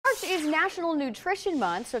March is National Nutrition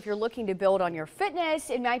Month, so if you're looking to build on your fitness,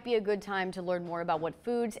 it might be a good time to learn more about what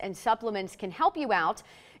foods and supplements can help you out.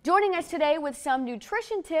 Joining us today with some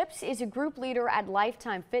nutrition tips is a group leader at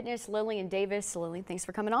Lifetime Fitness, Lillian Davis. Lillian, thanks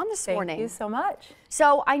for coming on this morning. Thank you so much.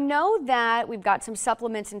 So I know that we've got some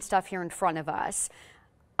supplements and stuff here in front of us.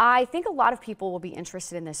 I think a lot of people will be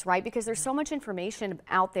interested in this, right? Because there's so much information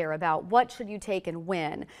out there about what should you take and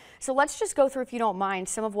when. So let's just go through, if you don't mind,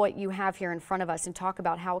 some of what you have here in front of us and talk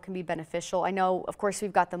about how it can be beneficial. I know, of course,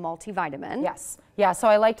 we've got the multivitamin. Yes. Yeah, so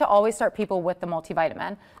I like to always start people with the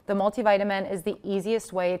multivitamin. The multivitamin is the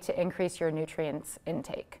easiest way to increase your nutrients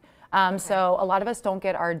intake. So a lot of us don't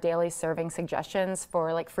get our daily serving suggestions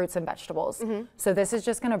for like fruits and vegetables. So this is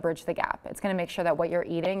just going to bridge the gap. It's going to make sure that what you're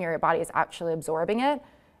eating, your body is actually absorbing it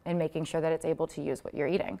and making sure that it's able to use what you're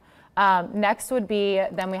eating. Next would be,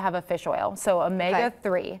 then we have a fish oil. So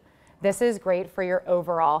omega-3, this is great for your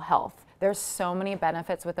overall health. There's so many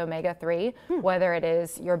benefits with omega-3, whether it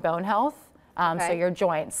is your bone health, so your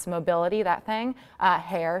joints, mobility, that thing,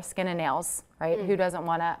 hair, skin and nails, right? Who doesn't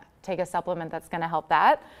want to take a supplement that's going to help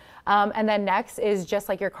that? And then next is just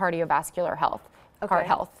like your cardiovascular health, heart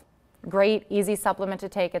health. Great, easy supplement to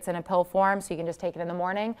take. It's in a pill form, so you can just take it in the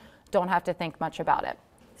morning. Don't have to think much about it.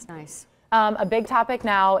 It's nice. A big topic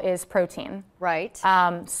now is protein. Right.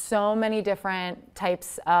 So many different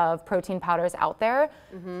types of protein powders out there.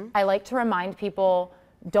 I like to remind people,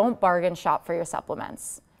 don't bargain shop for your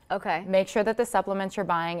supplements. Okay. Make sure that the supplements you're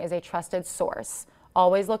buying is a trusted source.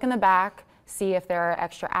 Always look in the back, see if there are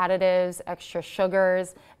extra additives, extra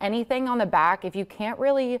sugars, anything on the back. If you can't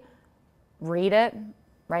really read it,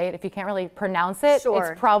 right? If you can't really pronounce it,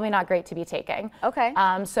 it's probably not great to be taking. Okay.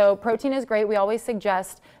 So protein is great. We always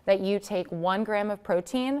suggest that you take 1 gram of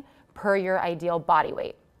protein per your ideal body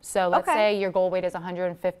weight. So let's say your goal weight is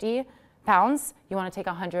 150 pounds. You want to take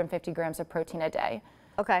 150 grams of protein a day.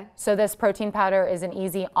 Okay. So this protein powder is an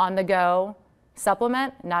easy on-the-go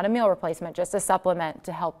supplement, not a meal replacement, just a supplement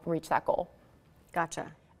to help reach that goal.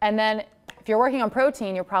 Gotcha. And then if you're working on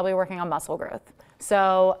protein, you're probably working on muscle growth.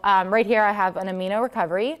 So right here I have an amino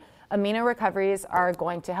recovery. Amino recoveries are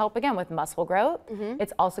going to help, again, with muscle growth.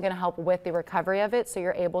 It's also going to help with the recovery of it, so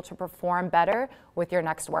you're able to perform better with your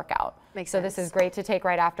next workout. Makes sense. This is great to take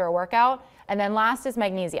right after a workout. And then last is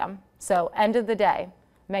magnesium. So end of the day,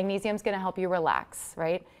 magnesium is going to help you relax,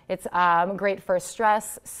 right? It's great for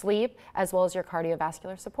stress, sleep, as well as your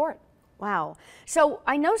cardiovascular support. Wow. So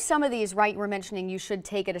I know some of these, right, we're mentioning you should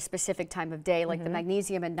take at a specific time of day, like the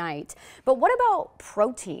magnesium at night. But what about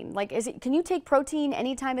protein? Like, can you take protein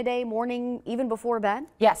any time of day, morning, even before bed?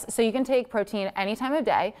 Yes, so you can take protein any time of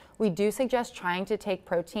day. We do suggest trying to take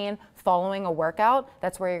protein following a workout.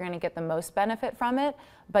 That's where you're going to get the most benefit from it.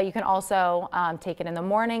 But you can also take it in the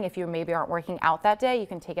morning. If you maybe aren't working out that day, you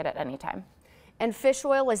can take it at any time. And fish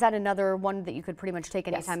oil, is that another one that you could pretty much take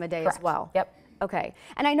any time of day as well? Yep. Okay.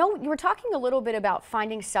 And I know you were talking a little bit about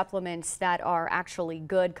finding supplements that are actually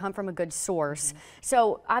good, come from a good source.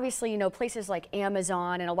 So obviously, you know, places like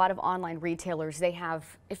Amazon and a lot of online retailers, they have,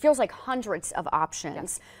 it feels like hundreds of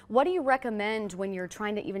options. What do you recommend when you're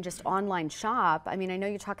trying to even just online shop? I mean, I know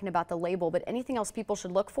you're talking about the label, but anything else people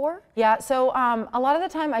should look for? Yeah, so a lot of the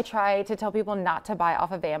time I try to tell people not to buy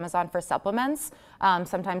off of Amazon for supplements.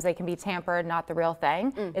 Sometimes they can be tampered, not the real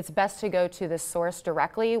thing. It's best to go to the source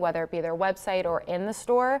directly, whether it be their website or in the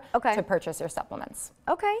store, to purchase your supplements.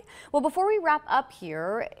 Okay. Well, before we wrap up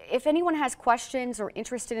here, if anyone has questions or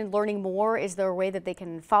interested in learning more, is there a way that they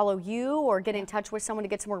can follow you or get in touch with someone to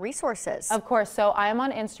get some more resources? Of course. So I am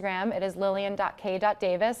on Instagram. It is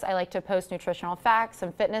lillian.k.davis. I like to post nutritional facts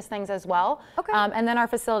and fitness things as well. Okay. And then our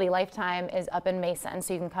facility, Lifetime, is up in Mason,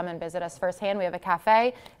 so you can come and visit us firsthand. We have a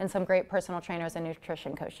cafe and some great personal trainers and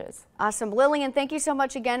nutrition coaches. Awesome. Lillian, thank you so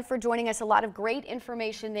much again for joining us. A lot of great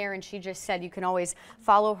information there, and she just said you can always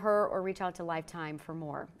follow her or reach out to Lifetime for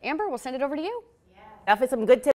more. Amber, we'll send it over to you. Now for some good tips.